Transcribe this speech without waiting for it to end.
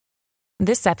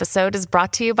This episode is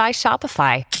brought to you by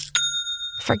Shopify.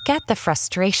 Forget the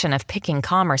frustration of picking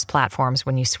commerce platforms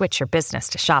when you switch your business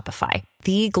to Shopify,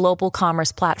 the global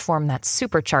commerce platform that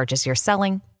supercharges your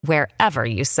selling wherever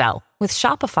you sell. With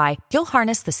Shopify, you'll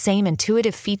harness the same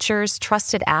intuitive features,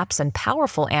 trusted apps, and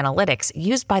powerful analytics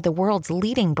used by the world's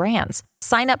leading brands.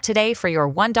 Sign up today for your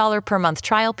 $1 per month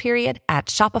trial period at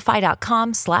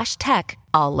shopify.com/tech,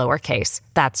 all lowercase.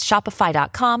 That's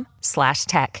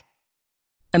shopify.com/tech.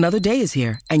 Another day is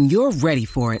here, and you're ready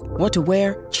for it. What to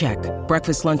wear? Check.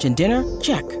 Breakfast, lunch, and dinner?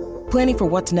 Check. Planning for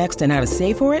what's next and how to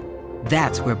save for it?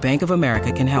 That's where Bank of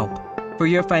America can help. For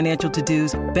your financial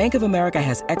to-dos, Bank of America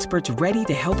has experts ready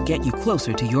to help get you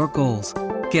closer to your goals.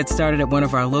 Get started at one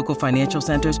of our local financial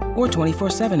centers or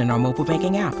 24/7 in our mobile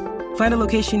banking app. Find a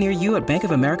location near you at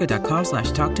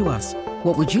bankofamerica.com/talktous.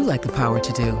 What would you like the power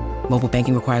to do? Mobile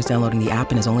banking requires downloading the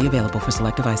app and is only available for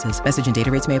select devices. Message and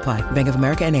data rates may apply. Bank of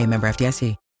America N.A., member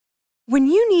FDIC. When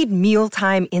you need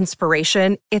mealtime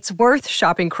inspiration, it's worth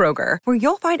shopping Kroger, where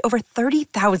you'll find over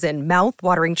 30,000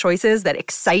 mouth-watering choices that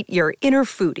excite your inner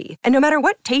foodie. And no matter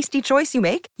what tasty choice you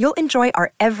make, you'll enjoy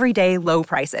our everyday low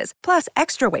prices, plus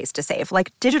extra ways to save,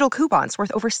 like digital coupons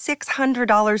worth over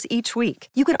 $600 each week.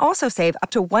 You can also save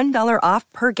up to $1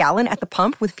 off per gallon at the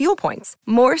pump with fuel points.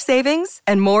 More savings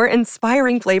and more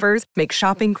inspiring flavors make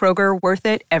shopping Kroger worth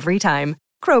it every time.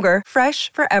 Kroger,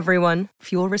 fresh for everyone.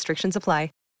 Fuel restrictions apply.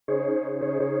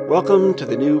 Welcome to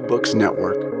the New Books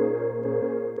Network.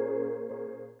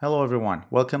 Hello everyone,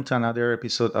 welcome to another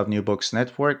episode of New Books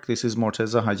Network. This is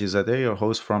Morteza Hajizadeh, your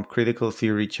host from Critical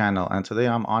Theory Channel, and today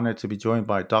I'm honored to be joined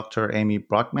by Dr. Amy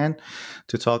Brockman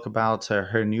to talk about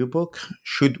her new book,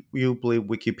 Should You Believe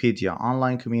Wikipedia?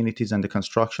 Online Communities and the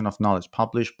Construction of Knowledge,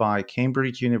 published by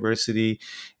Cambridge University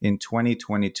in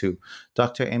 2022.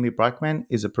 Dr. Amy Brockman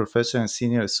is a professor and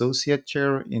senior associate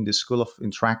chair in the School of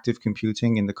Interactive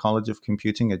Computing in the College of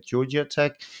Computing at Georgia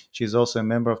Tech. She is also a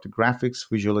member of the Graphics,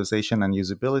 Visualization, and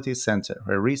Usability Center.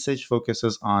 Her research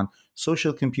focuses on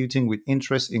social computing with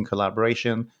interest in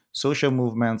collaboration, social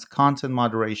movements, content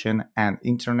moderation, and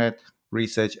internet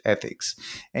research ethics.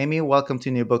 Amy, welcome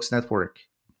to New Books Network.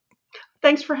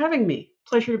 Thanks for having me.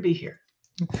 Pleasure to be here.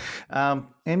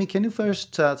 Amy, can you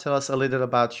first tell us a little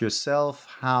about yourself,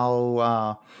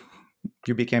 how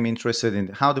you became interested in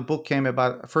how the book came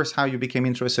about, first how you became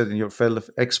interested in your field of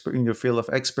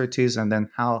expertise, and then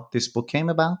how this book came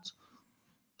about?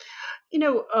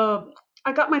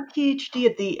 I got my PhD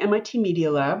at the MIT Media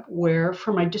Lab, where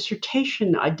for my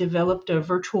dissertation, I developed a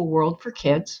virtual world for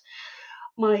kids.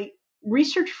 My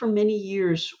research for many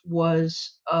years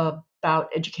was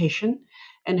about education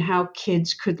and how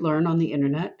kids could learn on the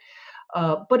internet.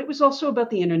 But it was also about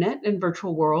the internet and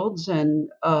virtual worlds and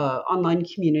online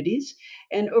communities.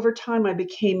 And over time, I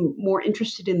became more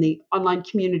interested in the online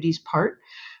communities part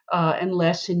and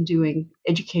less in doing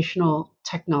educational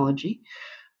technology.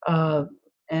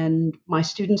 And my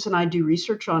students and I do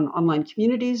research on online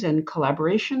communities and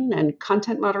collaboration and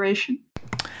content moderation.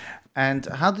 And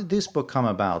how did this book come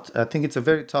about? I think it's a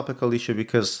very topical issue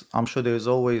because I'm sure there's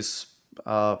always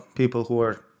people who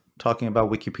are talking about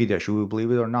Wikipedia, should we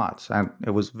believe it or not? And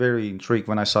it was very intrigued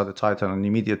when I saw the title and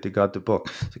immediately got the book.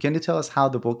 So can you tell us how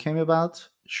the book came about?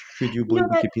 Should you believe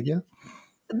Wikipedia?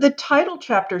 The title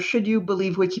chapter, Should You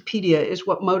Believe Wikipedia, is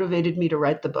what motivated me to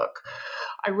write the book.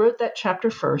 I wrote that chapter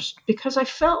first because I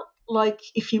felt like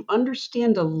if you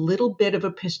understand a little bit of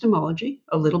epistemology,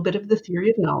 a little bit of the theory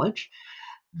of knowledge,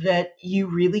 that you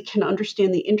really can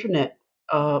understand the internet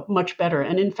much better.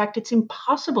 And in fact, it's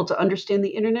impossible to understand the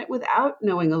internet without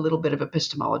knowing a little bit of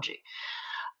epistemology.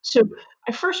 So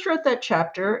I first wrote that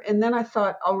chapter, and then I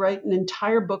thought I'll write an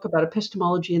entire book about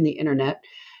epistemology and the internet.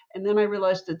 And then I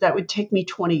realized that that would take me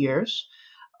 20 years.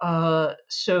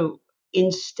 So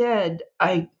instead,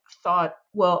 I thought,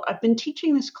 well, I've been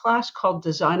teaching this class called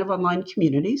Design of Online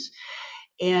Communities,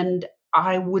 and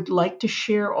I would like to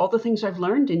share all the things I've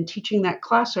learned in teaching that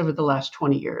class over the last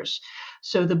 20 years.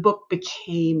 So the book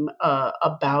became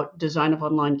about design of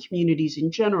online communities in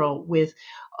general, with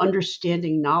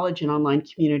understanding knowledge in online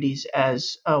communities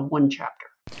as one chapter.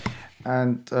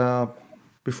 And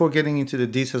before getting into the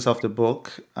details of the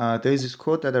book, there's this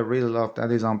quote that I really love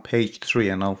that is on page 3,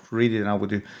 and I'll read it.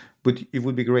 And it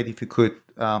would be great if you could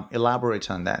elaborate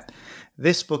on that.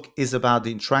 This book is about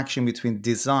the interaction between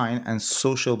design and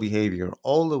social behavior,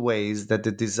 all the ways that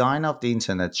the design of the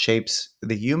internet shapes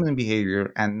the human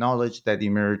behavior and knowledge that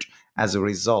emerge as a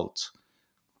result.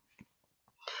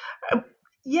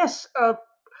 Yes,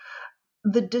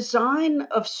 the design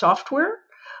of software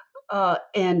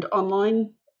and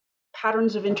online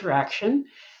patterns of interaction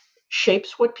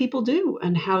shapes what people do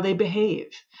and how they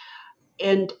behave.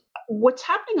 And What's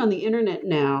happening on the internet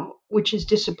now, which is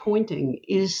disappointing,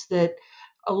 is that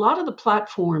a lot of the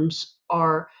platforms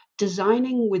are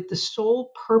designing with the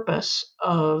sole purpose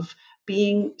of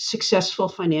being successful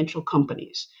financial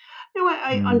companies. Now,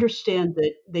 I Mm. understand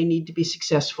that they need to be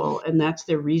successful and that's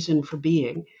their reason for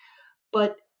being,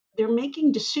 but they're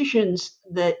making decisions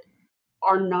that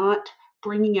are not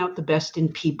bringing out the best in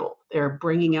people. They're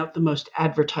bringing out the most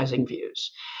advertising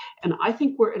views. And I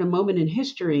think we're at a moment in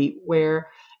history where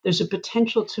there's a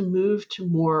potential to move to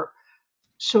more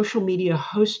social media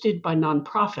hosted by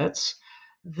nonprofits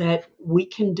that we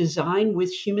can design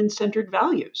with human centered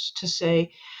values to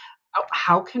say,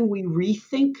 how can we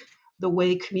rethink the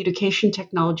way communication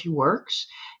technology works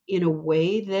in a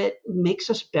way that makes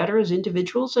us better as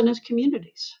individuals and as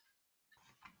communities?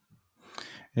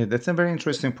 Yeah, that's a very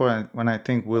interesting point. When I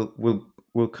think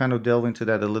we'll kind of delve into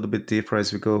that a little bit deeper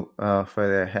as we go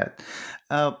further ahead.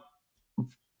 Uh,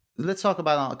 let's talk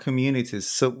about our communities.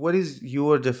 So, what is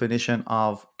your definition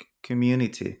of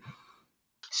community?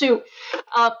 So,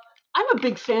 uh, I'm a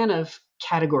big fan of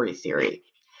category theory.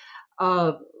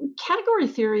 Uh, Category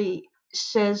theory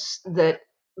says that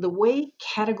the way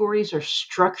categories are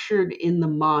structured in the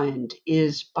mind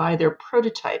is by their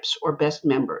prototypes or best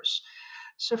members.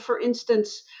 So, for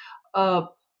instance, uh,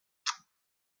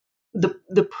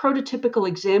 the prototypical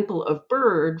example of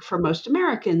bird for most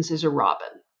Americans is a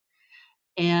robin,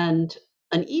 and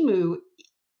an emu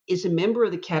is a member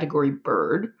of the category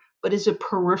bird, but is a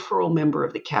peripheral member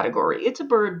of the category. It's a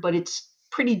bird, but it's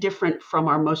pretty different from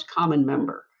our most common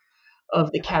member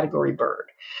of the category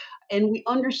bird. And we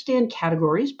understand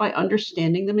categories by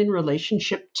understanding them in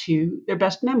relationship to their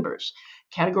best members.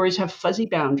 Categories have fuzzy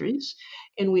boundaries,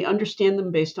 and we understand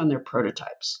them based on their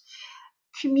prototypes.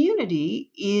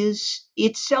 Community is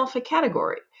itself a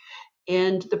category.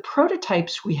 And the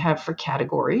prototypes we have for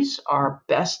categories, our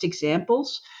best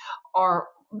examples, are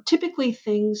typically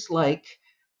things like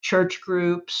church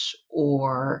groups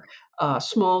or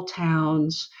small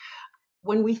towns.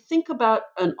 When we think about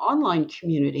an online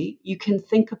community, you can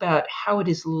think about how it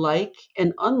is like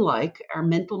and unlike our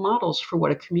mental models for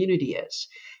what a community is.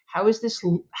 How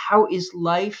is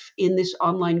life in this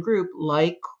online group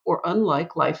like or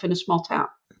unlike life in a small town?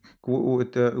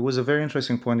 It was a very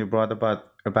interesting point you brought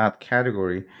about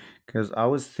category, because I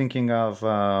was thinking of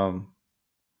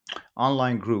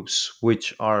online groups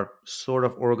which are sort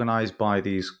of organized by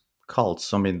these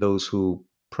cults. I mean, those who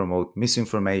promote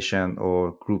misinformation,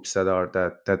 or groups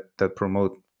that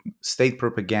promote state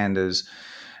propagandas,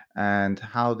 and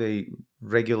how they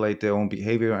regulate their own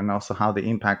behavior, and also how they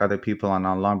impact other people on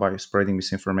online by spreading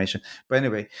misinformation. But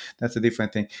anyway, that's a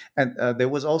different thing. And there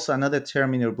was also another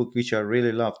term in your book which I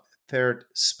really loved: third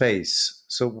space.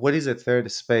 So what is a third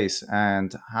space,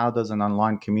 and how does an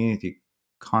online community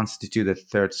constitute a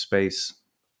third space?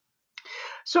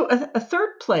 So, a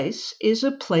third place is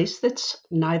a place that's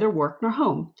neither work nor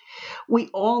home. We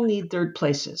all need third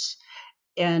places.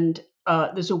 And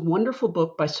there's a wonderful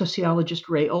book by sociologist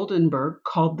Ray Oldenburg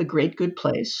called The Great Good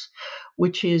Place,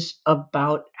 which is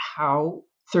about how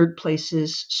third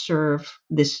places serve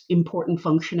this important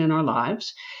function in our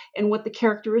lives and what the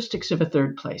characteristics of a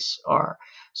third place are.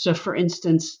 So, for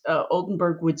instance,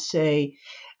 Oldenburg would say,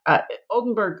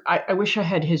 Oldenburg, I wish I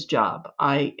had his job.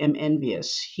 I am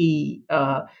envious. He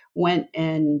went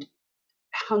and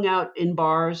hung out in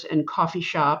bars and coffee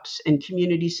shops and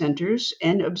community centers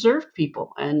and observed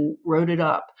people and wrote it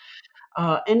up.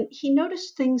 And he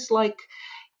noticed things like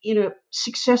in a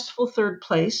successful third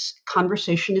place,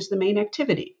 conversation is the main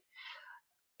activity,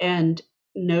 and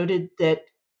noted that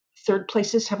third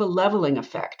places have a leveling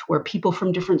effect where people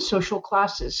from different social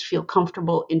classes feel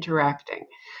comfortable interacting.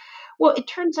 Well, it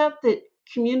turns out that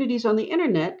communities on the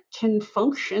internet can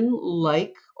function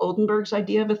like Oldenburg's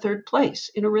idea of a third place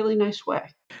in a really nice way.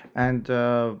 And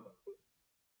and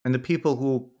the people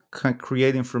who can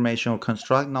create information or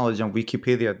construct knowledge on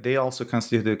Wikipedia, they also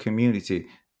constitute a community,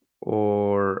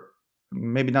 or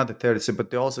maybe not the third,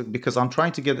 but they also, because I'm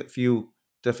trying to get a few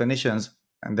definitions,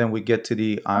 and then we get to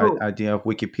the Oh, idea of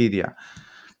Wikipedia.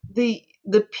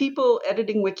 the people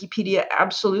editing Wikipedia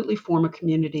absolutely form a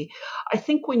community. I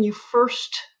think when you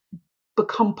first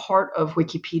become part of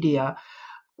Wikipedia,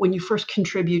 when you first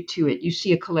contribute to it, you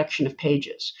see a collection of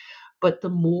pages. But the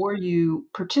more you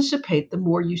participate, the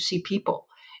more you see people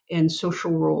and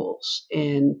social rules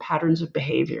and patterns of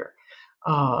behavior.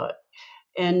 Uh,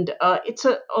 and it's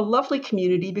a lovely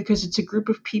community because it's a group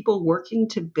of people working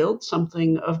to build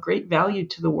something of great value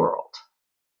to the world.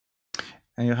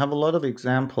 And you have a lot of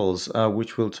examples,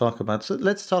 which we'll talk about. So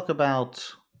let's talk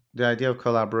about the idea of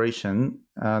collaboration.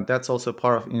 That's also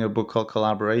part of in a book called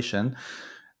Collaboration.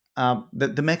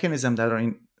 The mechanism that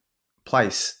are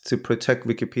place to protect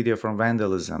Wikipedia from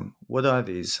vandalism. What are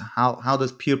these? How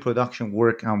does peer production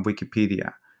work on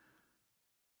Wikipedia?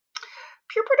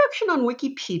 Peer production on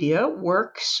Wikipedia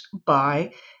works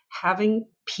by having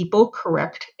people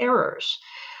correct errors.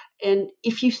 And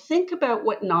if you think about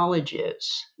what knowledge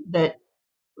is, that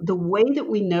the way that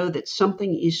we know that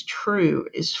something is true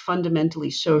is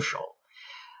fundamentally social.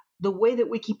 The way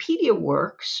that Wikipedia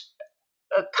works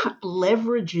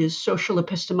leverages social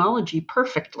epistemology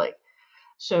perfectly.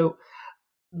 So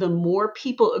the more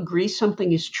people agree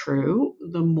something is true,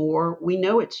 the more we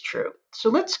know it's true. So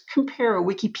let's compare a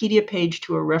Wikipedia page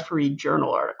to a refereed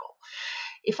journal article.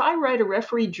 If I write a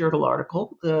refereed journal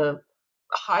article, the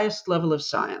highest level of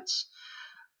science,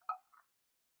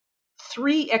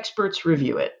 3 experts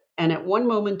review it. And at one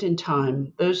moment in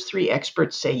time, those 3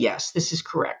 experts say, yes, this is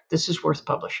correct. This is worth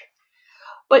publishing.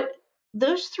 But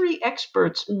those 3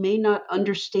 experts may not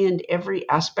understand every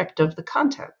aspect of the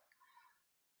content.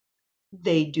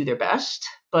 They do their best,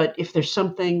 but if there's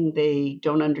something they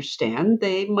don't understand,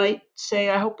 they might say,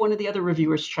 I hope one of the other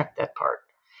reviewers checked that part.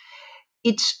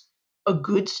 It's a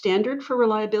good standard for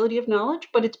reliability of knowledge,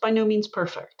 but it's by no means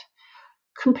perfect.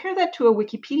 Compare that to a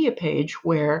Wikipedia page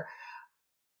where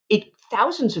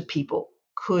thousands of people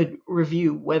could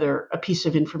review whether a piece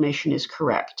of information is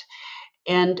correct.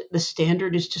 And the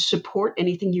standard is to support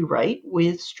anything you write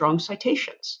with strong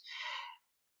citations.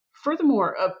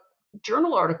 Furthermore, a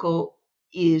journal article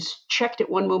is checked at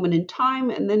one moment in time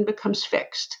and then becomes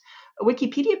fixed. A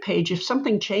Wikipedia page, if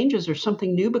something changes or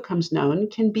something new becomes known,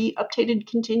 can be updated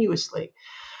continuously.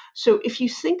 So if you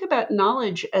think about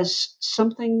knowledge as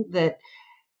something that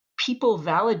people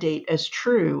validate as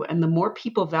true, and the more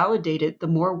people validate it, the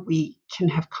more we can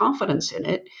have confidence in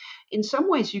it. In some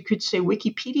ways, you could say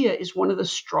Wikipedia is one of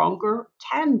the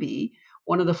can be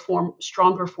one of the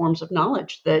stronger forms of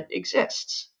knowledge that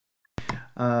exists.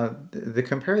 The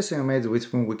comparison I made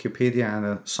between Wikipedia and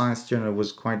a science journal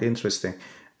was quite interesting.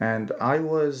 And I'm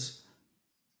going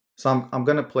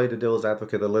to play the devil's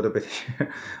advocate a little bit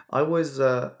here. I was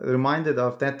reminded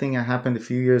of that thing that happened a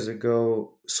few years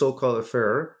ago, so-called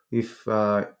affair. If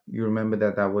you remember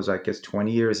that was, I guess,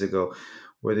 20 years ago,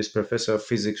 where this professor of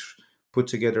physics put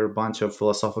together a bunch of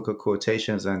philosophical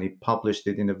quotations and he published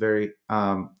it in a very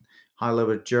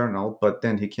high-level journal. But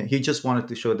then he just wanted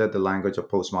to show that the language of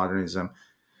postmodernism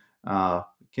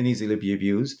can easily be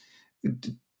abused.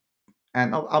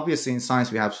 And obviously in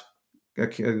science we have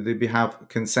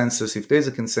consensus. If there's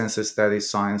a consensus that is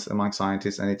science among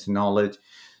scientists and it's knowledge,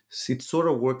 it sort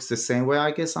of works the same way,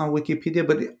 I guess, on Wikipedia.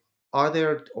 But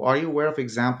are you aware of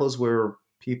examples where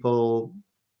people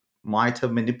might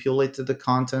have manipulated the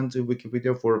content of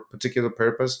Wikipedia for a particular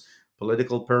purpose,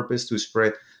 political purpose, to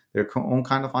spread their own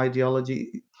kind of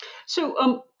ideology?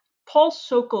 So Paul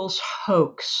Sokol's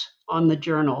hoax on the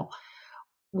journal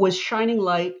was shining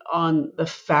light on the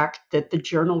fact that the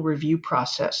journal review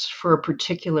process for a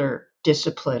particular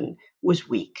discipline was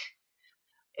weak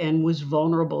and was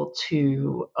vulnerable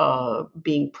to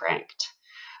being pranked.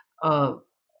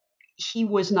 He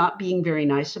was not being very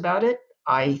nice about it.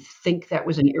 I think that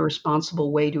was an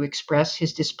irresponsible way to express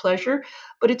his displeasure,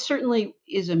 but it certainly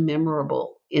is a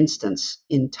memorable instance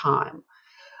in time.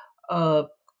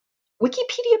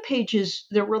 Wikipedia pages,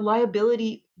 their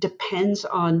reliability depends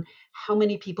on how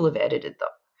many people have edited them.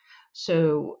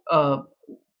 So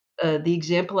the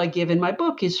example I give in my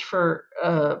book is, for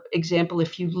example,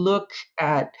 if you look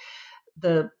at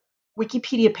the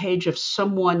Wikipedia page of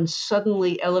someone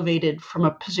suddenly elevated from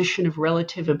a position of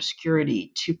relative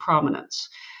obscurity to prominence.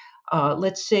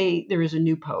 Let's say there is a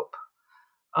new pope.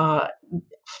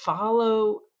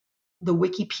 Follow the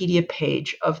Wikipedia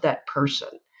page of that person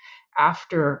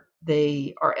after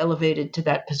they are elevated to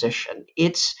that position.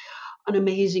 It's an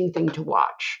amazing thing to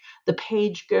watch. The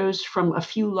page goes from a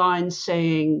few lines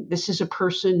saying, this is a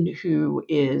person who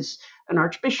is an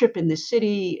archbishop in this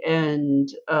city, and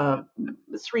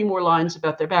 3 more lines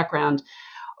about their background.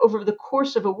 Over the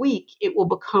course of a week, it will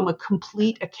become a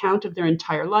complete account of their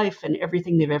entire life and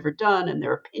everything they've ever done, and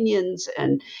their opinions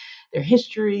and their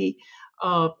history.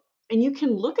 And you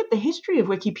can look at the history of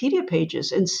Wikipedia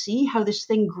pages and see how this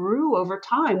thing grew over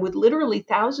time, with literally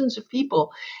thousands of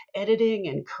people editing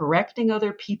and correcting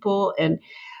other people. And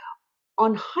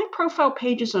on high-profile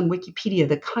pages on Wikipedia,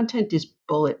 the content is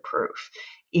bulletproof.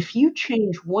 If you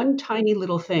change one tiny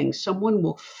little thing, someone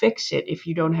will fix it if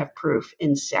you don't have proof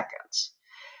in seconds.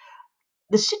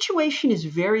 The situation is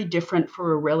very different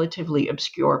for a relatively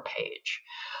obscure page.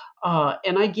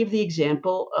 And I give the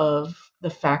example of the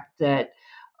fact that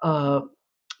the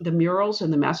murals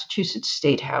in the Massachusetts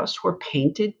State House were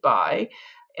painted by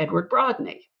Edward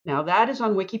Brodney. Now, that is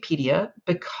on Wikipedia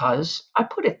because I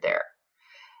put it there.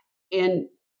 And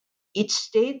it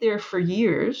stayed there for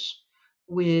years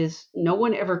with no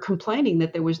one ever complaining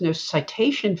that there was no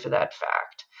citation for that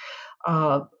fact,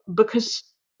 because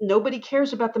nobody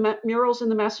cares about the murals in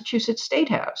the Massachusetts State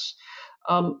House.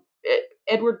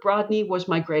 Edward Brodney was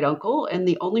my great uncle, and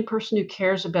the only person who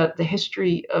cares about the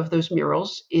history of those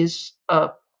murals is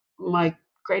my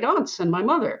great aunts and my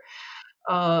mother.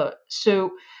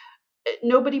 So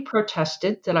nobody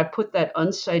protested that I put that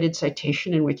uncited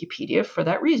citation in Wikipedia for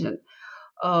that reason.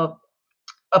 Uh,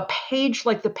 a page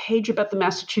like the page about the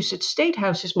Massachusetts State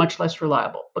House is much less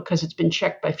reliable because it's been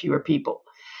checked by fewer people.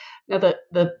 Now,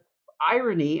 the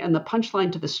irony and the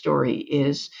punchline to the story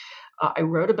is I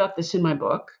wrote about this in my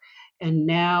book, and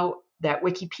now that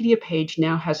Wikipedia page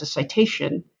now has a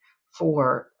citation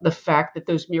for the fact that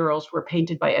those murals were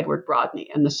painted by Edward Brodney,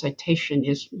 and the citation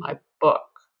is my book.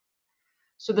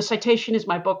 So the citation is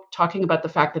my book talking about the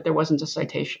fact that there wasn't a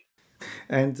citation.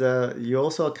 And you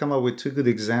also come up with two good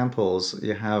examples.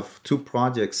 You have two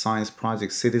projects, science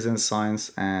projects, Citizen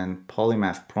Science and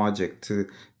Polymath Project, to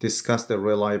discuss the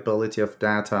reliability of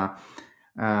data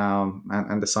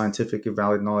and the scientifically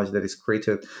valid knowledge that is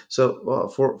created. So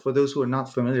for those who are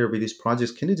not familiar with these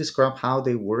projects, can you describe how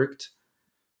they worked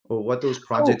or what those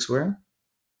projects were?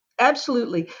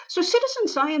 Absolutely. So citizen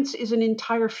science is an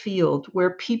entire field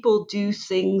where people do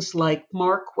things like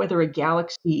mark whether a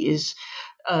galaxy is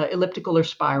elliptical or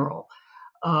spiral,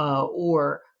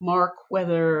 or mark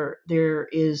whether there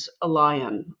is a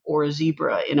lion or a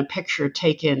zebra in a picture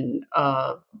taken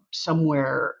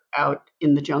somewhere out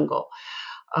in the jungle.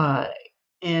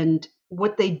 And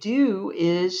what they do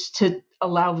is to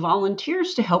allow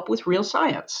volunteers to help with real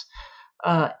science.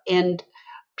 And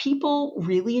people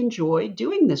really enjoy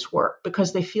doing this work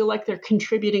because they feel like they're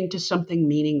contributing to something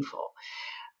meaningful.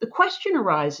 The question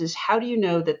arises, how do you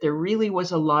know that there really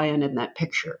was a lion in that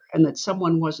picture and that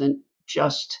someone wasn't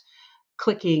just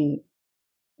clicking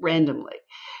randomly?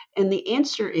 And the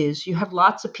answer is you have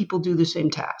lots of people do the same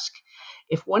task.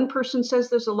 If one person says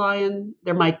there's a lion,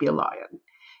 there might be a lion.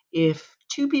 If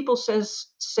two people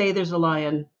say there's a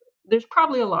lion, there's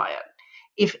probably a lion.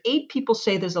 If 8 people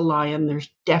say there's a lion, there's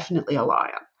definitely a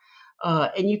lion.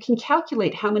 And you can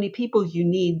calculate how many people you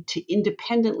need to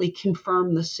independently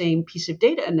confirm the same piece of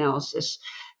data analysis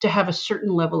to have a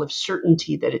certain level of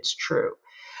certainty that it's true.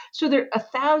 So there are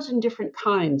 1,000 different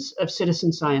kinds of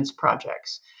citizen science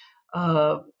projects.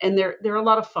 And they're a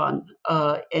lot of fun,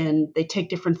 and they take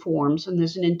different forms. And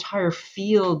there's an entire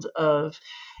field of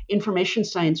information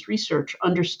science research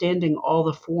understanding all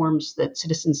the forms that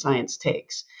citizen science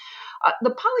takes.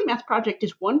 The Polymath Project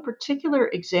is one particular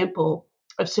example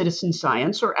of citizen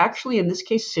science, or actually in this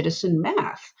case, citizen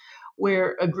math,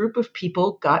 where a group of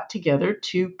people got together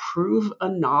to prove a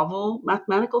novel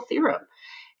mathematical theorem.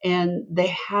 And they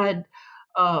had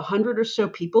 100 or so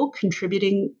people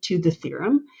contributing to the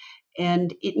theorem.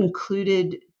 And it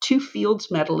included 2 Fields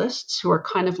medalists who are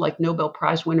kind of like Nobel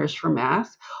Prize winners for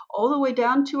math, all the way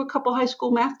down to a couple high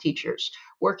school math teachers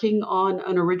working on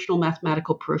an original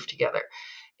mathematical proof together.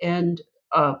 And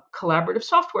collaborative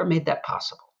software made that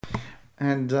possible.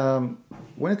 And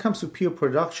when it comes to peer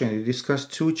production, you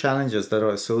discussed 2 challenges that are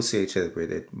associated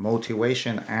with it: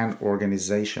 motivation and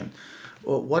organization.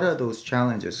 Well, what are those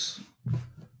challenges?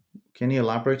 Can you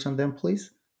elaborate on them, please?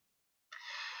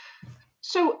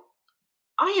 So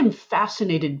I am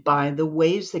fascinated by the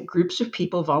ways that groups of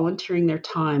people volunteering their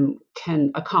time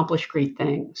can accomplish great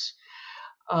things.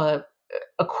 A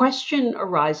question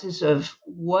arises of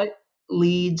what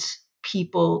leads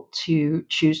people to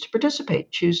choose to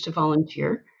participate, choose to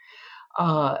volunteer,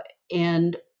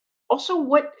 and also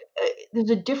what there's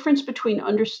a difference between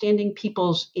understanding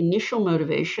people's initial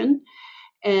motivation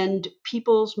and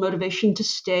people's motivation to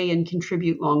stay and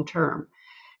contribute long term.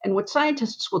 And what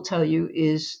scientists will tell you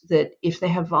is that if they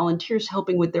have volunteers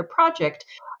helping with their project,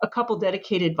 a couple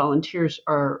dedicated volunteers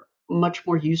are much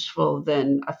more useful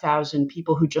than 1,000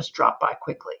 people who just drop by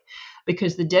quickly,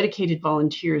 because the dedicated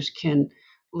volunteers can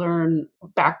learn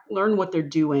what they're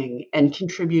doing and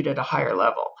contribute at a higher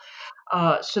level.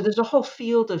 So there's a whole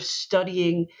field of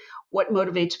studying what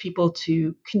motivates people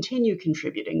to continue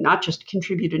contributing, not just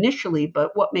contribute initially,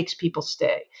 but what makes people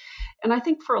stay. And I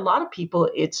think for a lot of people,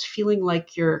 it's feeling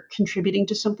like you're contributing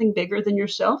to something bigger than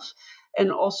yourself, and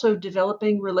also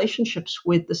developing relationships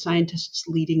with the scientists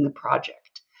leading the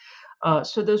project.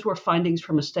 So those were findings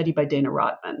from a study by Dana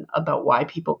Rotman about why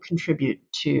people contribute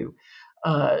to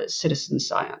citizen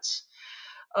science.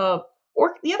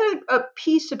 Or the other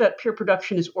piece about peer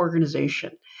production is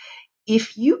organization.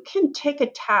 If you can take a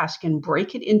task and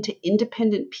break it into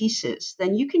independent pieces,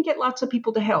 then you can get lots of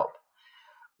people to help.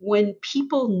 When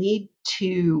people need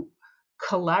to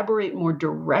collaborate more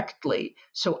directly,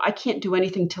 so I can't do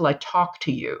anything till I talk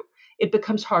to you, it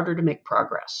becomes harder to make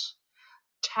progress.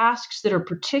 Tasks that are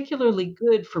particularly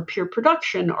good for peer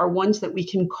production are ones that we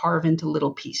can carve into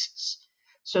little pieces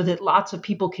so that lots of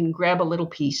people can grab a little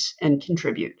piece and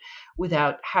contribute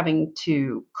without having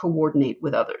to coordinate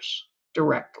with others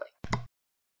directly.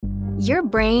 Your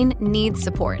brain needs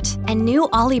support, and new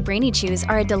Ollie Brainy Chews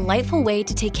are a delightful way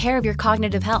to take care of your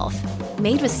cognitive health.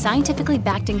 Made with scientifically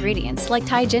backed ingredients like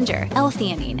Thai ginger,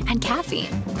 L-theanine, and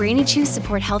caffeine, Brainy Chews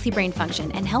support healthy brain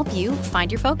function and help you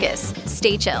find your focus,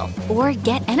 stay chill, or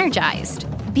get energized.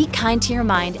 Be kind to your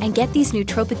mind and get these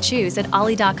nootropic chews at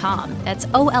ollie.com. That's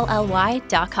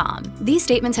OLLY.com. These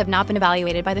statements have not been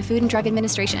evaluated by the Food and Drug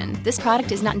Administration. This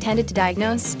product is not intended to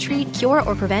diagnose, treat, cure,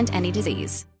 or prevent any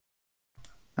disease.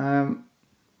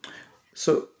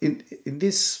 So in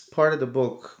this part of the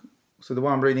book, so the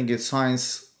one I'm reading is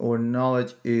Science or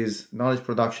Knowledge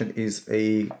Production is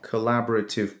a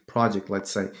collaborative project,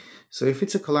 let's say. So if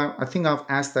it's a I think I've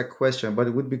asked that question, but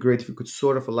it would be great if you could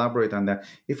sort of elaborate on that.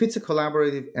 If it's a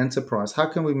collaborative enterprise, how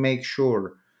can we make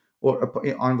sure, or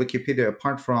on Wikipedia,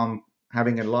 apart from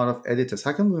having a lot of editors,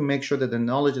 how can we make sure that the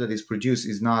knowledge that is produced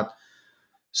is not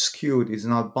skewed, is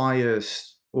not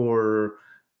biased, or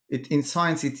in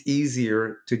science, it's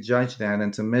easier to judge that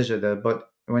and to measure that. But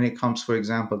when it comes, for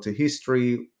example, to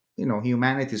history,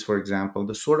 humanities, for example,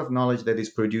 the sort of knowledge that is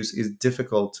produced is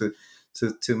difficult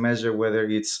to measure whether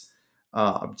it's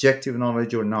objective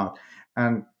knowledge or not.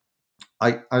 And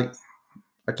I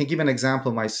can give an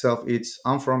example myself.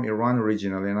 I'm from Iran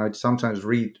originally, and I sometimes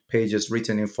read pages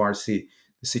written in Farsi.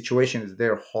 The situation is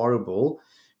there horrible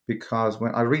because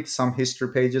when I read some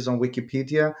history pages on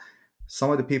Wikipedia, some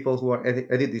of the people who are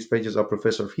edit these pages are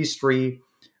professor of history,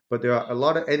 but there are a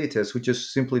lot of editors who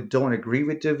just simply don't agree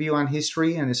with the view on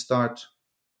history and start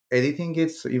editing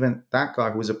it. So even that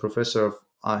guy who is a professor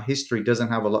of history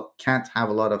can't have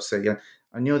a lot of say.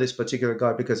 I know this particular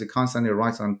guy because he constantly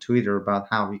writes on Twitter about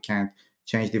how he can't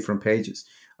change different pages.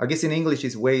 I guess in English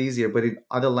it's way easier, but in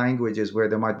other languages where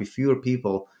there might be fewer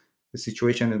people, the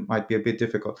situation might be a bit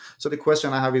difficult. So the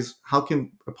question I have is, how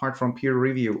can, apart from peer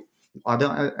review, are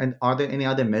there any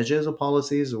other measures or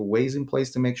policies or ways in place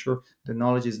to make sure the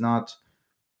knowledge is not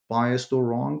biased or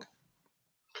wrong?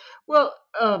 Well,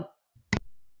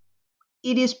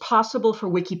 it is possible for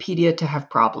Wikipedia to have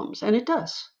problems, and it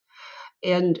does.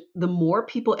 And the more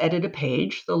people edit a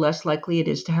page, the less likely it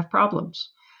is to have problems.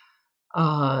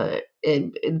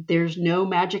 There's no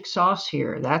magic sauce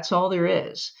here. That's all there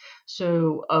is.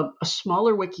 So a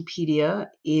smaller Wikipedia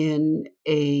in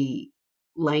a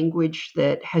language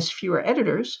that has fewer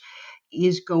editors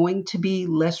is going to be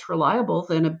less reliable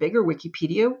than a bigger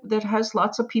Wikipedia that has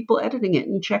lots of people editing it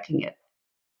and checking it.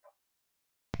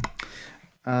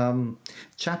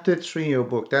 Chapter 3 in your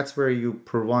book, that's where you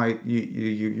provide,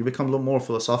 you become a little more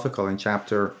philosophical in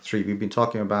chapter 3. We've been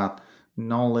talking about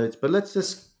knowledge, but let's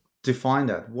just define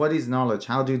that. What is knowledge?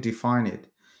 How do you define it?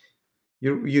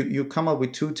 You come up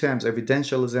with two terms,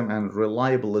 evidentialism and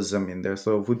reliabilism in there.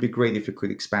 So it would be great if you could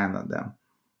expand on them.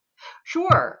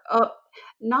 Sure.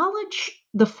 Knowledge,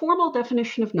 the formal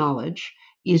definition of knowledge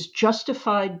is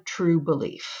justified true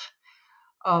belief.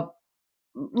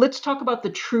 Let's talk about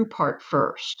the true part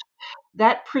first.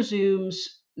 That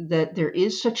presumes that there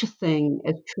is such a thing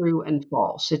as true and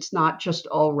false. It's not just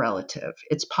all relative.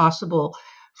 It's possible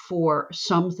for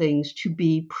some things to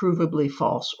be provably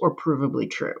false or provably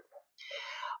true.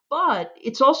 But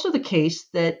it's also the case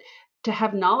that to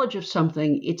have knowledge of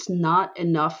something, it's not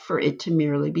enough for it to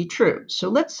merely be true. So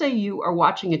let's say you are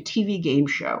watching a TV game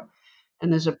show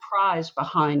and there's a prize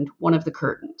behind one of the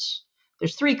curtains.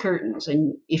 There's 3 curtains,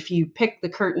 and if you pick the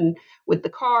curtain with the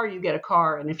car, you get a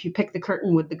car, and if you pick the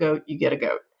curtain with the goat, you get a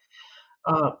goat.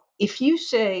 If you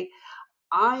say,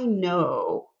 I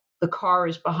know the car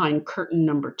is behind curtain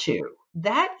number 2,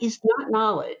 that is not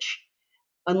knowledge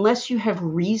unless you have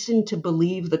reason to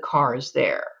believe the car is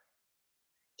there.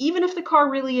 Even if the car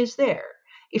really is there,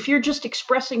 if you're just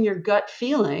expressing your gut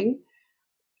feeling,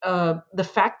 the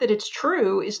fact that it's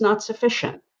true is not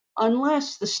sufficient,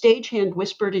 unless the stagehand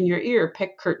whispered in your ear,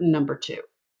 pick curtain number 2.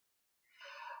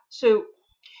 So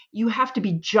you have to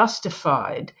be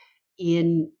justified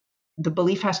in the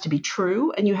belief has to be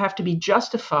true, and you have to be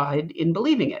justified in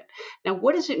believing it. Now,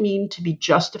 what does it mean to be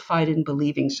justified in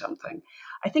believing something?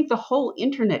 I think the whole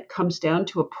internet comes down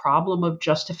to a problem of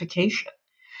justification.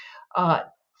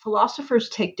 Philosophers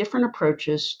take different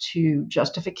approaches to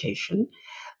justification.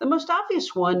 The most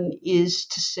obvious one is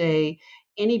to say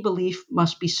any belief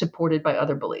must be supported by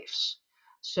other beliefs.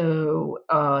 So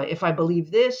if I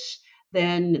believe this,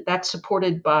 then that's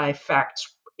supported by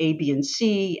facts A, B, and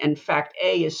C, and fact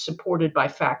A is supported by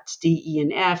facts D, E,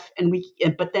 and F,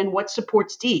 but then what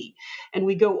supports D? And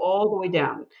we go all the way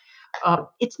down.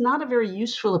 It's not a very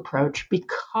useful approach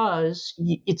because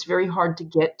it's very hard to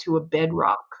get to a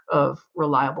bedrock of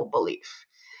reliable belief.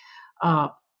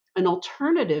 An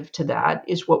alternative to that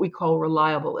is what we call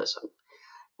reliabilism.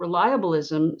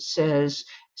 Reliabilism says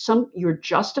you're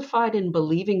justified in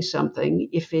believing something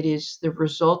if it is the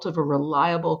result of a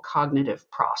reliable cognitive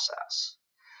process.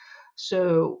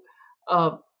 So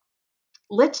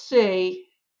let's say,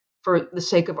 for the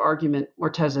sake of argument,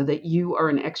 Morteza, that you are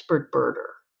an expert birder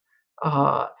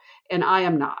and I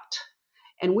am not.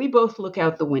 And we both look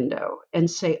out the window and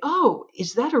say, oh,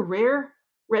 is that a rare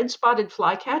red-spotted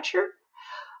flycatcher?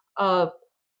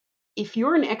 If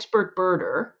you're an expert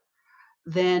birder,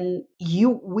 then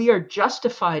we are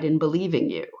justified in believing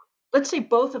you. Let's say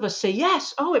both of us say,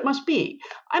 yes, oh, it must be.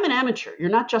 I'm an amateur. You're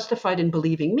not justified in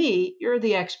believing me. You're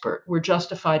the expert. We're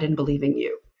justified in believing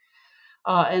you.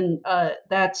 And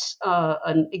that's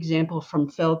an example from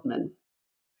Feldman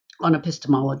on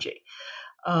epistemology.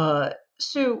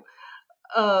 So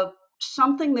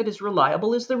something that is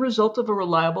reliable is the result of a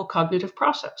reliable cognitive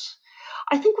process.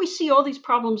 I think we see all these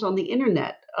problems on the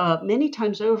internet many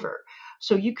times over.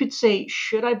 So you could say,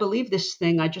 should I believe this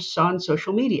thing I just saw on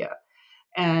social media?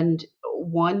 And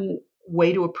one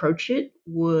way to approach it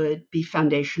would be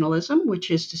foundationalism,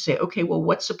 which is to say, okay, well,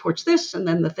 what supports this? And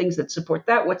then the things that support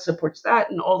that, what supports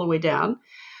that, and all the way down.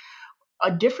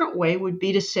 A different way would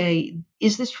be to say,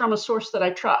 is this from a source that I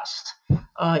trust?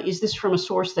 Is this from a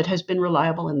source that has been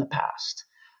reliable in the past?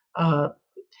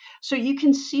 So you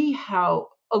can see how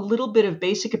a little bit of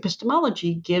basic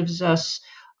epistemology gives us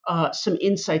some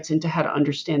insights into how to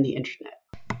understand the internet.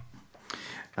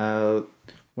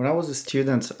 When I was a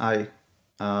student, I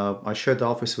shared the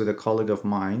office with a colleague of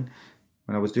mine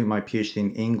when I was doing my PhD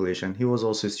in English, and he was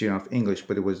also a student of English,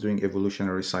 but he was doing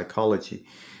evolutionary psychology,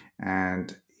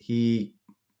 and he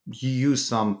used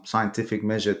some scientific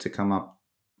measure to come up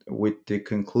with the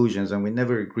conclusions, and we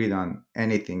never agreed on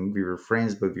anything. We were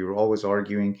friends, but we were always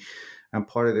arguing, and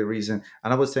part of the reason,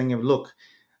 and I was saying him, look,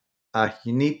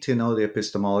 you need to know the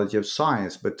epistemology of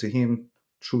science, but to him,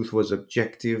 truth was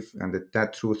objective, and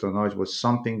that truth or knowledge was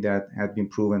something that had been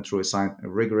proven through a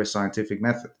rigorous scientific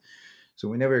method. So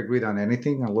we never agreed on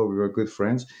anything, although we were good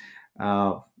friends.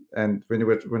 And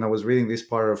when I was reading this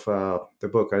part of the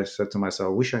book, I said to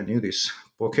myself, I wish I knew this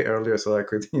book earlier so I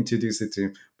could introduce it to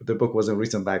him. But the book wasn't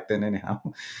written back then anyhow.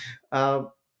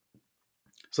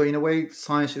 So in a way,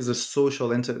 science is a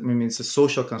social, it's a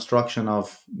social construction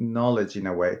of knowledge in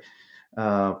a way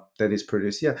that is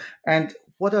produced. Yeah. And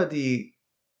what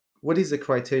is the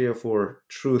criteria for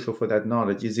truth or for that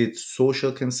knowledge? Is it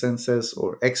social consensus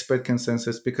or expert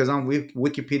consensus? Because on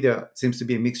Wikipedia, it seems to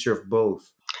be a mixture of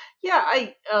both. Yeah,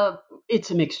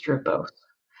 it's a mixture of both.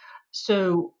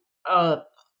 So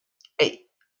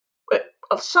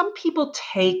some people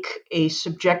take a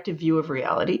subjective view of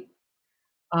reality,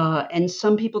 and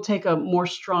some people take a more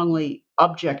strongly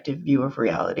objective view of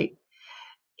reality.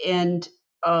 And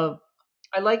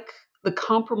I like the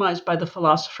compromise by the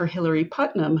philosopher Hilary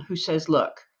Putnam, who says,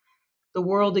 look, the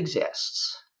world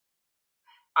exists.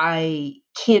 I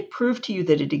can't prove to you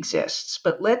that it exists,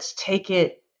 but let's take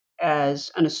it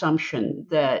as an assumption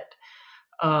that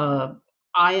I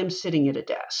am sitting at a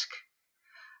desk.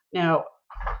 Now,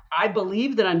 I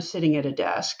believe that I'm sitting at a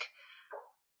desk,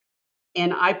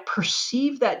 and I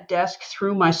perceive that desk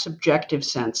through my subjective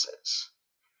senses.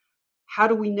 How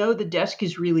do we know the desk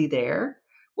is really there?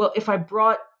 Well, if I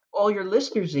brought all your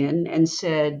listeners in and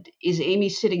said, is Amy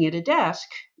sitting at a desk?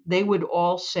 They would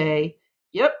all say,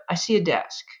 yep, I see a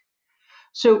desk.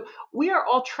 So we are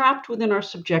all trapped within our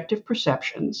subjective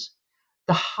perceptions.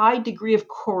 The high degree of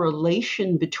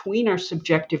correlation between our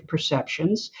subjective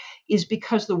perceptions is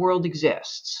because the world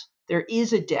exists. There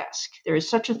is a desk. There is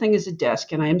such a thing as a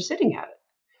desk, and I am sitting at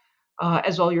it,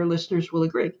 as all your listeners will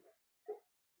agree.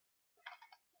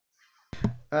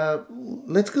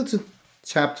 Let's go to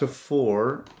chapter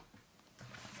 4.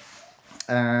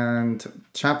 And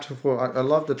chapter 4, I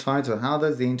love the title, How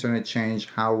Does the Internet Change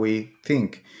How We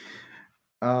Think?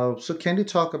 So can you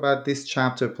talk about this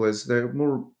chapter, please?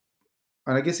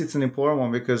 And I guess it's an important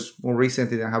one because more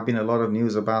recently there have been a lot of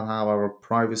news about how our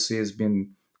privacy has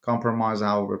been compromised,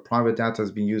 how our private data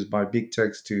has been used by big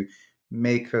techs to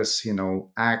make us,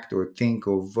 act or think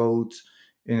or vote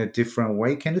in a different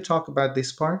way. Can you talk about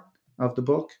this part of the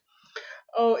book?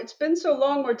 Oh, it's been so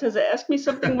long, Morteza. Ask me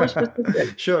something more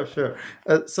specific. Sure.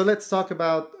 So let's talk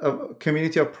about a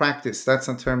community of practice. That's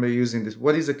a term they're using. This.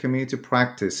 What is a community of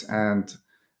practice, and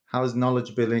how is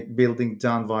knowledge building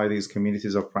done via these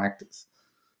communities of practice?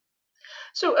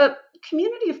 So, a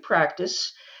community of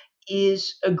practice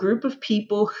is a group of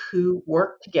people who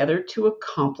work together to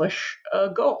accomplish a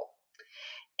goal.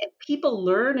 And people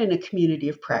learn in a community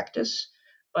of practice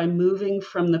by moving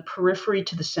from the periphery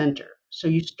to the center. So,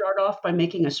 you start off by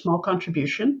making a small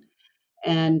contribution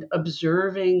and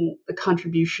observing the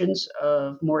contributions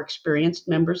of more experienced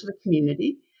members of the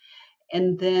community.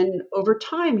 And then over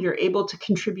time, you're able to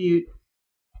contribute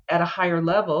at a higher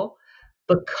level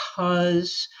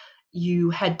because you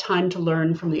had time to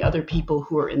learn from the other people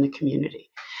who are in the community.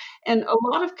 And a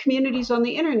lot of communities on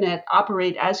the internet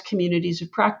operate as communities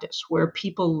of practice where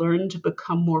people learn to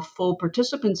become more full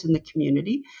participants in the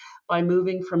community by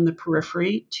moving from the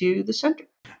periphery to the center.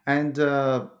 And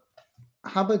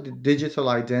how about the digital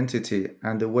identity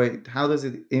and the way? How does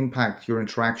it impact your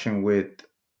interaction with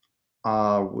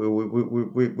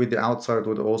the outside,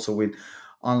 but also with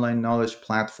online knowledge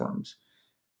platforms?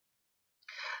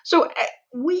 So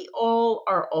we all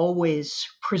are always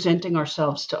presenting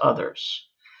ourselves to others.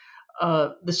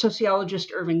 The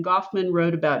sociologist Irving Goffman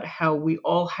wrote about how we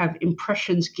all have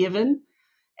impressions given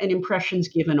and impressions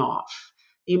given off.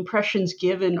 The impressions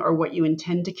given are what you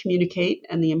intend to communicate,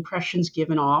 and the impressions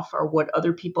given off are what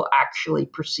other people actually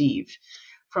perceive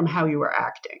from how you are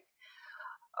acting.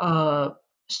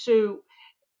 So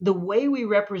the way we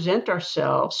represent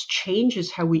ourselves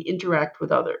changes how we interact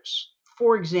with others.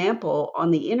 For example, on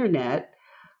the internet,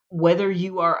 whether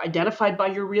you are identified by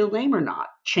your real name or not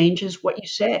changes what you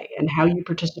say and how you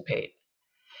participate.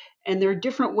 And there are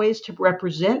different ways to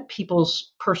represent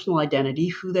people's personal identity,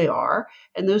 who they are,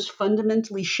 and those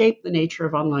fundamentally shape the nature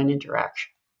of online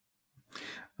interaction.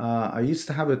 I used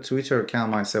to have a Twitter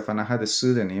account myself, and I had a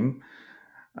pseudonym,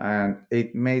 and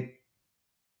it made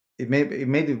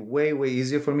it way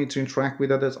easier for me to interact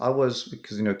with others. I was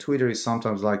because Twitter is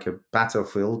sometimes like a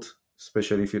battlefield,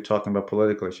 especially if you're talking about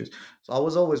political issues. So I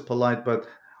was always polite, but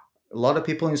a lot of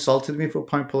people insulted me for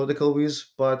my political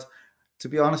views. But to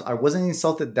be honest, I wasn't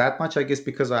insulted that much. I guess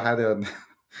because I had a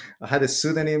I had a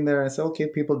pseudonym there. I said, okay,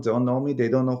 people don't know me. They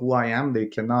don't know who I am. They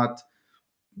cannot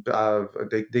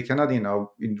they cannot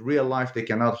in real life they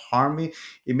cannot harm me.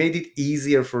 It made it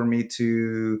easier for me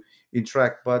to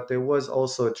interact, but there was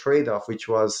also a trade-off, which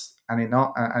was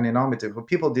anonymity. But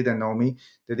people didn't know me.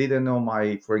 They didn't know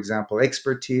my, for example,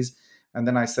 expertise. And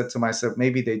then I said to myself,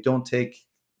 maybe they don't take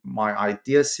my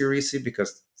ideas seriously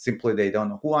because simply they don't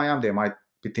know who I am. They might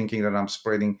be thinking that I'm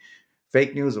spreading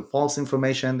fake news or false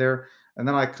information there. And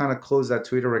then I kind of closed that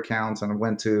Twitter account and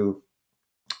went to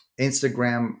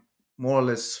Instagram, more or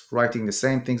less writing the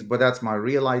same things, but that's my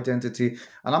real identity.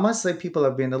 And I must say, people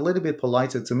have been a little bit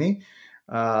politer to me,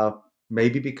 uh,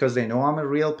 maybe because they know I'm a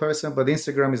real person, but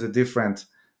Instagram is a different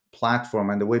platform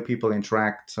and the way people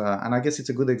interact. And I guess it's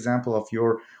a good example of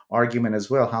your argument as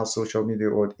well, how social media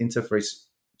or interface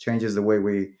changes the way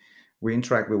we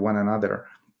interact with one another.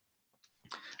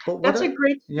 But That's a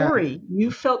great yeah, story. You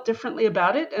felt differently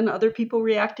about it, and other people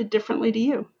reacted differently to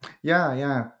you.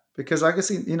 yeah, because I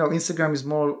guess Instagram is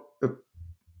more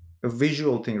a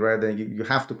visual thing, right? Then you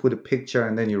have to put a picture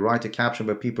and then you write a caption,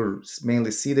 but people mainly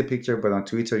see the picture. But on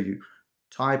Twitter, you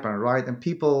type and write. And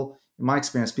people, in my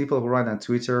experience, people who write on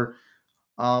Twitter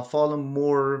follow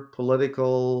more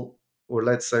political, or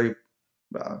let's say,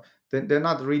 uh, they're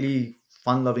not really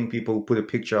fun-loving people who put a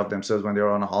picture of themselves when they're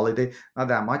on a holiday. Not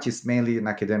that much. It's mainly an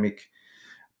academic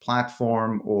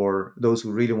platform, or those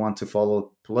who really want to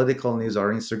follow political news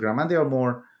are Instagram, and they are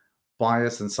more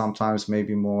biased and sometimes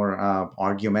maybe more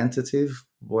argumentative.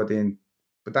 But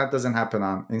that doesn't happen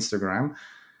on Instagram.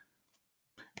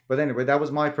 But anyway, that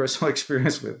was my personal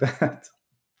experience with that.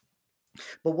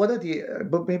 But what are the?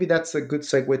 But maybe that's a good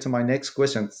segue to my next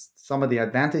question. Some of the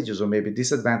advantages or maybe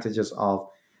disadvantages of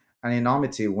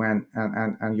anonymity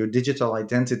and your digital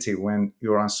identity when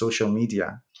you're on social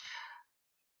media.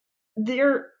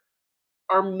 There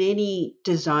are many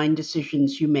design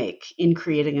decisions you make in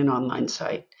creating an online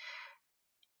site.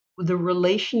 The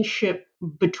relationship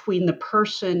between the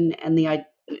person and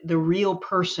the real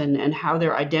person and how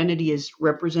their identity is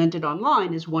represented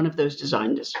online is one of those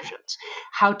design decisions.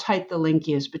 How tight the link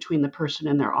is between the person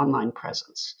and their online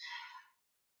presence.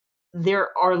 There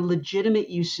are legitimate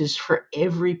uses for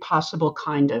every possible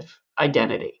kind of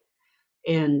identity.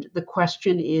 And the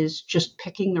question is just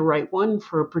picking the right one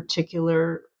for a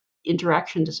particular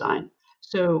interaction design.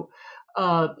 So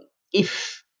uh,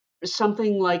 if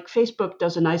something like Facebook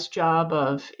does a nice job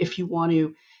of, if you want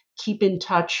to keep in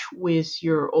touch with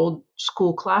your old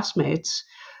school classmates,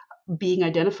 being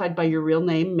identified by your real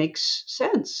name makes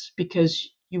sense because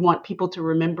you want people to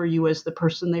remember you as the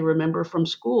person they remember from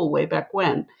school way back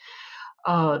when.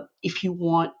 If you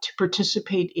want to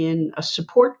participate in a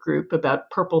support group about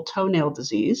purple toenail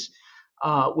disease,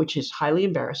 which is highly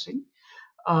embarrassing,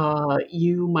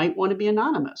 you might want to be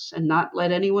anonymous and not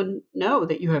let anyone know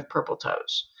that you have purple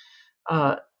toes.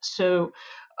 There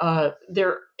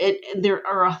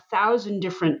are 1,000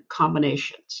 different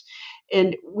combinations.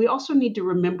 And we also need to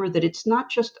remember that it's not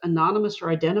just anonymous or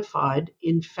identified.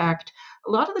 In fact,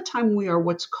 a lot of the time we are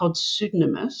what's called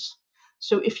pseudonymous.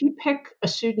 So if you pick a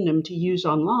pseudonym to use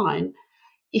online,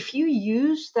 if you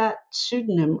use that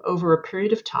pseudonym over a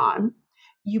period of time,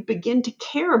 you begin to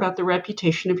care about the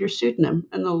reputation of your pseudonym.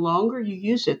 And the longer you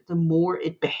use it, the more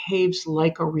it behaves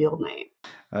like a real name.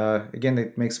 Again,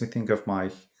 it makes me think of my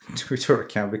Twitter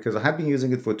account because I had been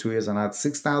using it for 2 years and I had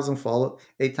 8,000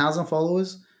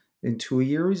 followers in 2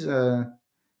 years.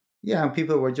 Yeah, and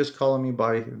people were just calling me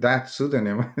by that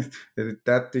pseudonym.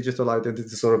 That digital identity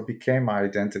sort of became my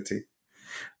identity.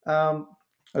 Um,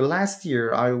 Last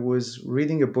year, I was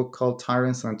reading a book called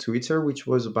Tyrants on Twitter, which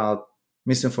was about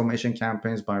misinformation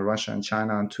campaigns by Russia and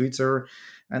China on Twitter.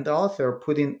 And the author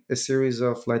put in a series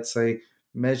of, let's say,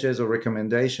 measures or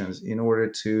recommendations in order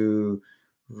to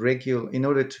in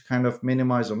order to kind of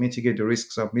minimize or mitigate the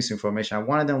risks of misinformation. And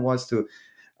one of them was to,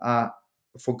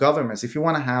 for governments, if you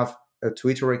want to have a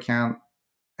Twitter account,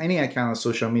 any account on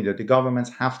social media, the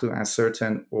governments have to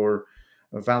ascertain or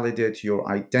validate your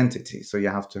identity. So you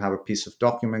have to have a piece of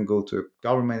document, go to a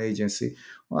government agency.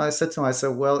 Well, I said to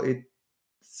myself, well, it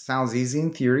sounds easy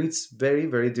in theory. It's very,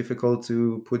 very difficult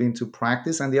to put into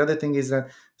practice. And the other thing is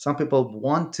that some people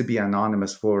want to be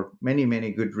anonymous for many,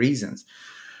 many good reasons.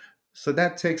 So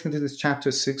that takes me to this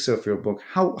chapter 6 of your book.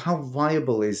 How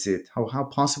viable is it? How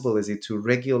possible is it to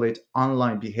regulate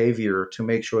online behavior to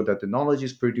make sure that the knowledge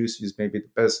is produced is maybe the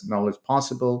best knowledge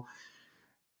possible?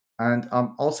 And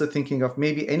I'm also thinking of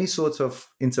maybe any sort of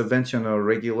intervention or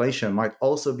regulation might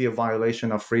also be a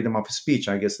violation of freedom of speech.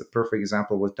 I guess the perfect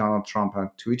example was Donald Trump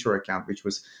on Twitter account, which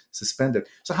was suspended.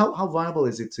 So how viable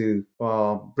is it to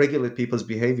regulate people's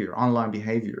behavior, online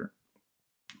behavior,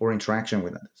 or interaction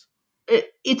with others?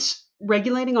 It's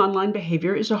regulating online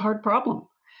behavior is a hard problem,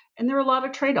 and there are a lot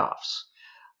of trade-offs.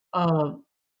 Uh,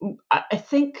 I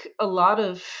think a lot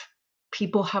of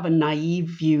people have a naive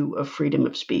view of freedom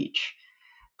of speech.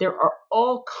 There are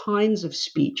all kinds of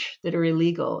speech that are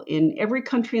illegal in every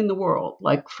country in the world,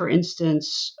 like, for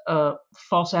instance,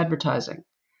 false advertising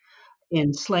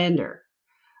and slander.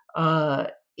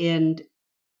 And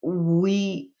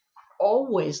we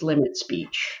always limit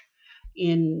speech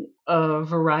in a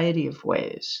variety of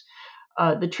ways.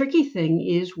 The tricky thing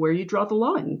is where you draw the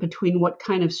line between what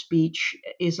kind of speech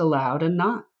is allowed and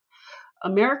not.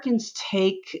 Americans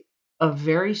take a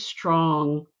very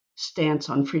strong stance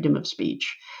on freedom of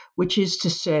speech, which is to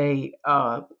say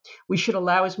we should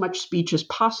allow as much speech as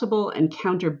possible and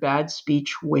counter bad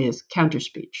speech with counter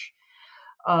speech.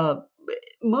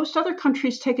 Most other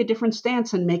countries take a different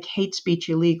stance and make hate speech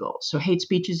illegal. So hate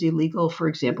speech is illegal, for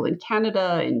example, in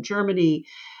Canada, in Germany,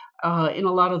 in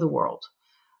a lot of the world.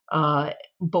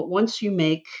 But once you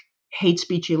make hate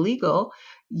speech illegal,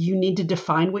 you need to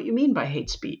define what you mean by hate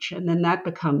speech. And then that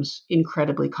becomes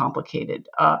incredibly complicated.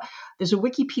 There's a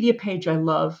Wikipedia page I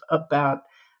love about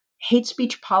hate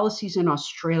speech policies in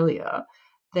Australia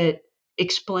that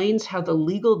explains how the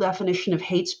legal definition of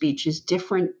hate speech is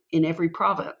different in every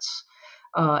province.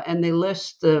 And they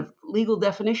list the legal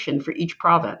definition for each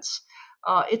province.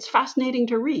 It's fascinating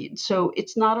to read. So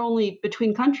it's not only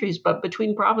between countries, but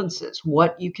between provinces.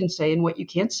 What you can say and what you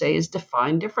can't say is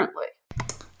defined differently.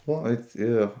 Well,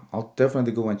 I'll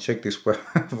definitely go and check this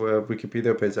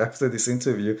Wikipedia page after this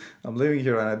interview. I'm living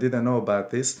here and I didn't know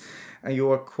about this. And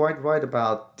you are quite right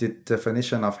about the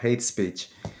definition of hate speech.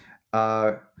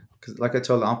 Because like I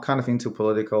told you, I'm kind of into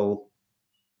political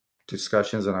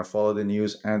discussions and I follow the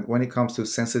news. And when it comes to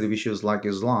sensitive issues like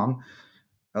Islam,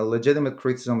 a legitimate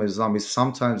criticism of Islam is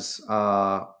sometimes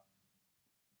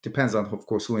depends on, of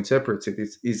course, who interprets it.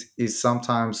 Is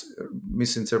sometimes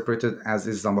misinterpreted as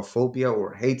Islamophobia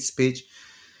or hate speech,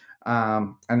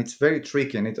 and it's very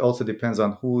tricky. And it also depends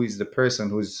on who is the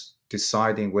person who's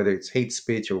deciding whether it's hate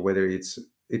speech or whether it's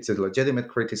a legitimate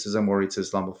criticism or it's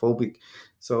Islamophobic.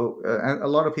 So, and a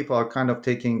lot of people are kind of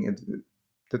taking it,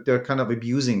 that they're kind of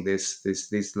abusing this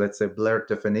let's say blurred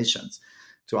definitions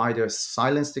to either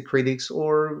silence the critics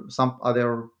or some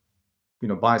other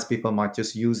biased people might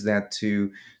just use that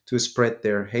to spread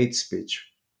their hate speech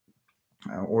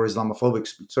or Islamophobic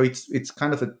speech. So it's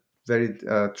kind of a very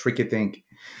tricky thing.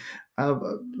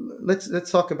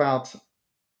 Let's talk about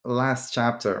last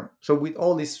chapter. So with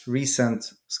all these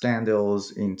recent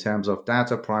scandals in terms of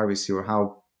data privacy or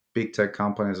how big tech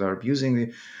companies are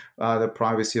abusing the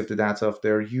privacy of the data of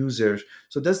their users.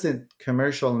 So does the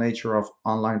commercial nature of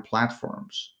online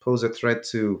platforms pose a threat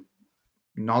to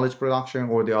knowledge production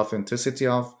or the authenticity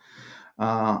of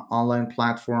online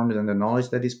platforms and the knowledge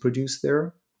that is produced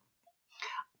there?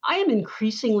 I am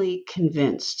increasingly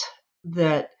convinced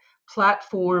that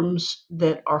platforms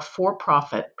that are for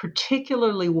profit,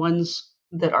 particularly ones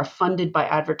that are funded by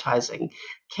advertising,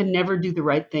 can never do the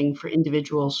right thing for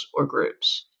individuals or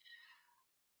groups.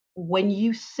 When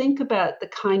you think about the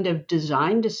kind of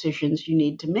design decisions you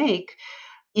need to make,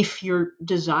 if your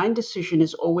design decision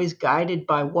is always guided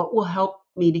by what will help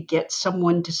me to get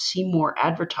someone to see more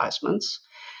advertisements,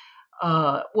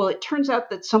 well, it turns out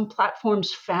that some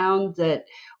platforms found that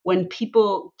when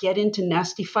people get into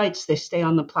nasty fights, they stay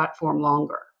on the platform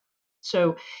longer.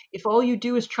 So if all you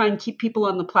do is try and keep people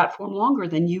on the platform longer,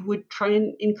 then you would try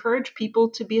and encourage people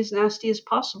to be as nasty as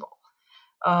possible,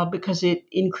 because it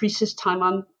increases time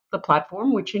on the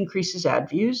platform, which increases ad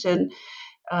views and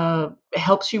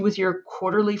helps you with your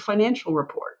quarterly financial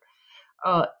report.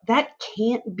 That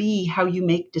can't be how you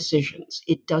make decisions.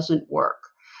 It doesn't work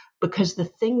because the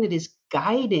thing that is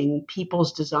guiding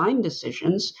people's design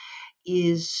decisions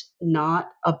is not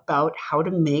about how to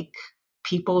make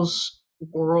people's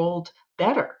world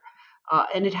better.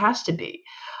 And it has to be.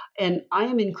 And I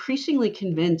am increasingly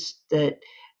convinced that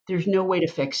there's no way to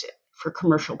fix it for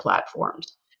commercial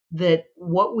platforms, that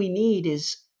what we need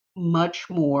is much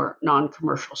more non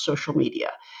commercial social media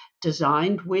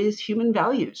designed with human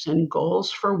values and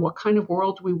goals for what kind of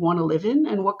world we want to live in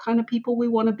and what kind of people we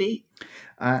want to be.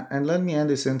 And let me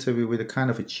end this interview with a kind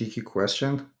of a cheeky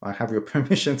question. I have your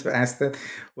permission to ask that.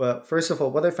 Well, first of all,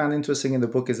 what I found interesting in the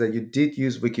book is that you did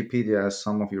use Wikipedia as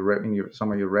some of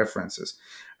some of your references,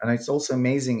 and it's also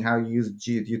amazing how you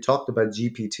you talked about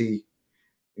GPT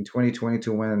in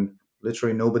 2022 when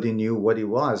literally nobody knew what it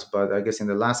was. But I guess in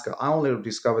Alaska, I only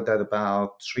discovered that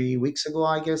about 3 weeks ago.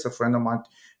 I guess a friend of mine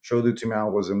showed it to me. I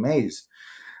was amazed,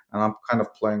 and I'm kind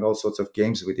of playing all sorts of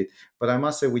games with it. But I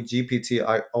must say, with GPT,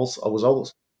 I was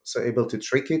also able to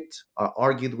trick it. I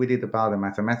argued with it about a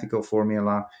mathematical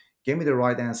formula, gave me the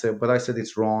right answer, but I said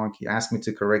it's wrong. He asked me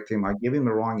to correct him. I gave him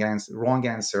the wrong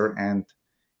answer, and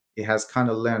it has kind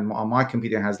of learned. My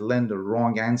computer has learned the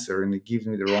wrong answer, and it gives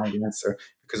me the wrong answer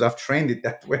because I've trained it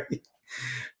that way.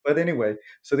 But anyway,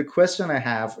 so the question I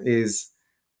have is,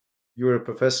 you're a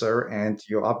professor and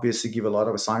you obviously give a lot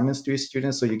of assignments to your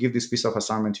students. So you give this piece of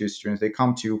assignment to your students. They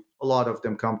come to you, a lot of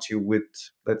them come to you with,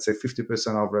 let's say, 50%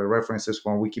 of the references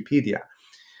from Wikipedia.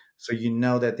 So you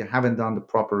know that they haven't done the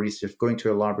proper research, going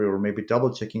to a library or maybe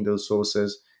double checking those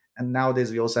sources. And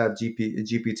nowadays we also have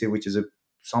GPT, which is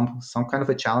some kind of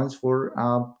a challenge for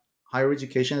higher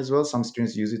education as well. Some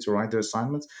students use it to write their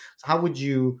assignments. So how would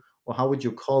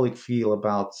your colleague feel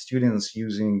about students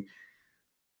using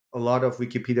a lot of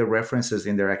Wikipedia references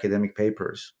in their academic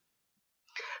papers?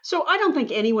 So I don't think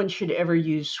anyone should ever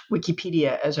use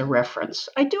Wikipedia as a reference.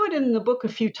 I do it in the book a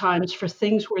few times for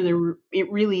things where it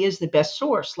really is the best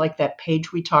source, like that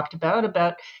page we talked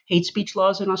about hate speech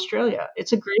laws in Australia.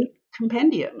 It's a great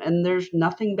compendium, and there's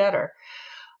nothing better.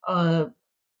 Uh,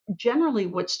 Generally,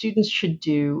 what students should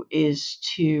do is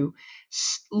to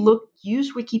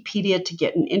use Wikipedia to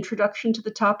get an introduction to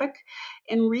the topic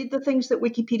and read the things that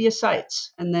Wikipedia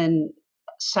cites, and then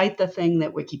cite the thing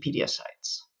that Wikipedia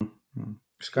cites. Hmm.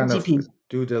 It's kind Easy of peasy.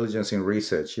 due diligence in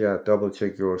research. Yeah, double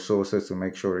check your sources to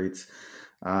make sure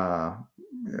uh,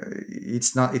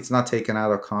 it's not taken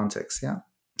out of context. Yeah.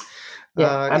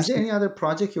 Yeah, Is there absolutely. any other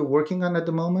project you're working on at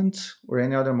the moment, or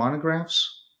any other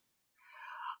monographs?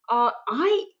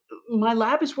 I My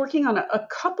lab is working on a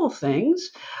couple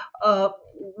things. Uh,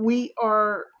 we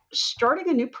are starting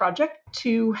a new project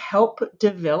to help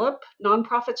develop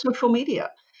nonprofit social media,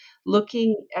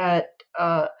 looking at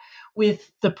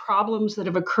with the problems that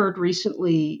have occurred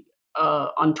recently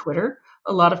on Twitter.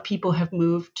 A lot of people have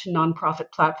moved to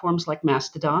nonprofit platforms like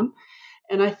Mastodon.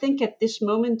 And I think at this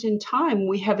moment in time,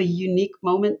 we have a unique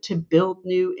moment to build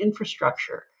new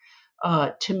infrastructure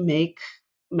to make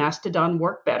Mastodon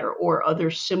work better or other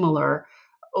similar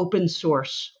open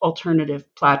source alternative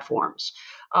platforms.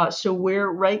 So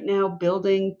we're right now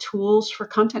building tools for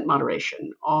content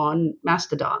moderation on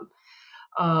Mastodon.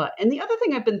 And the other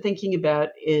thing I've been thinking about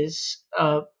is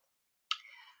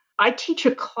I teach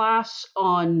a class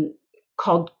on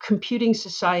called Computing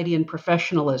Society and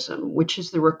Professionalism, which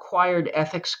is the required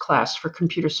ethics class for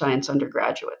computer science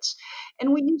undergraduates.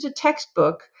 And we use a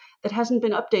textbook that hasn't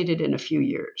been updated in a few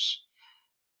years.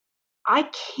 I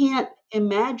can't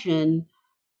imagine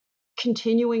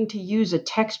continuing to use a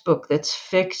textbook that's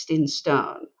fixed in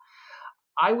stone.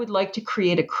 I would like to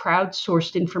create a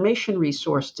crowdsourced information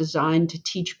resource designed to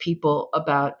teach people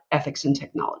about ethics and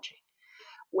technology,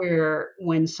 where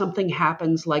when something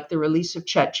happens like the release of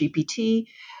ChatGPT,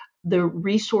 the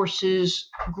resources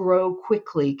grow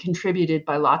quickly, contributed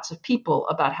by lots of people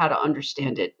about how to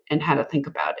understand it and how to think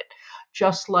about it.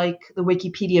 Just like the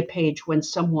Wikipedia page when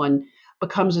someone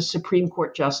becomes a Supreme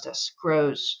Court justice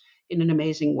grows in an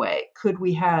amazing way. Could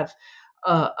we have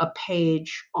a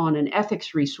page on an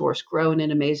ethics resource grow in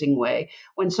an amazing way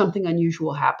when something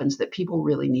unusual happens that people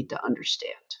really need to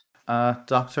understand?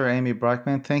 Dr. Amy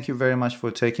Brockman, thank you very much for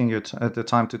taking the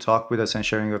time to talk with us and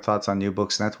sharing your thoughts on New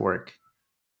Books Network.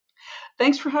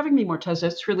 Thanks for having me, Morteza.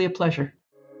 It's really a pleasure.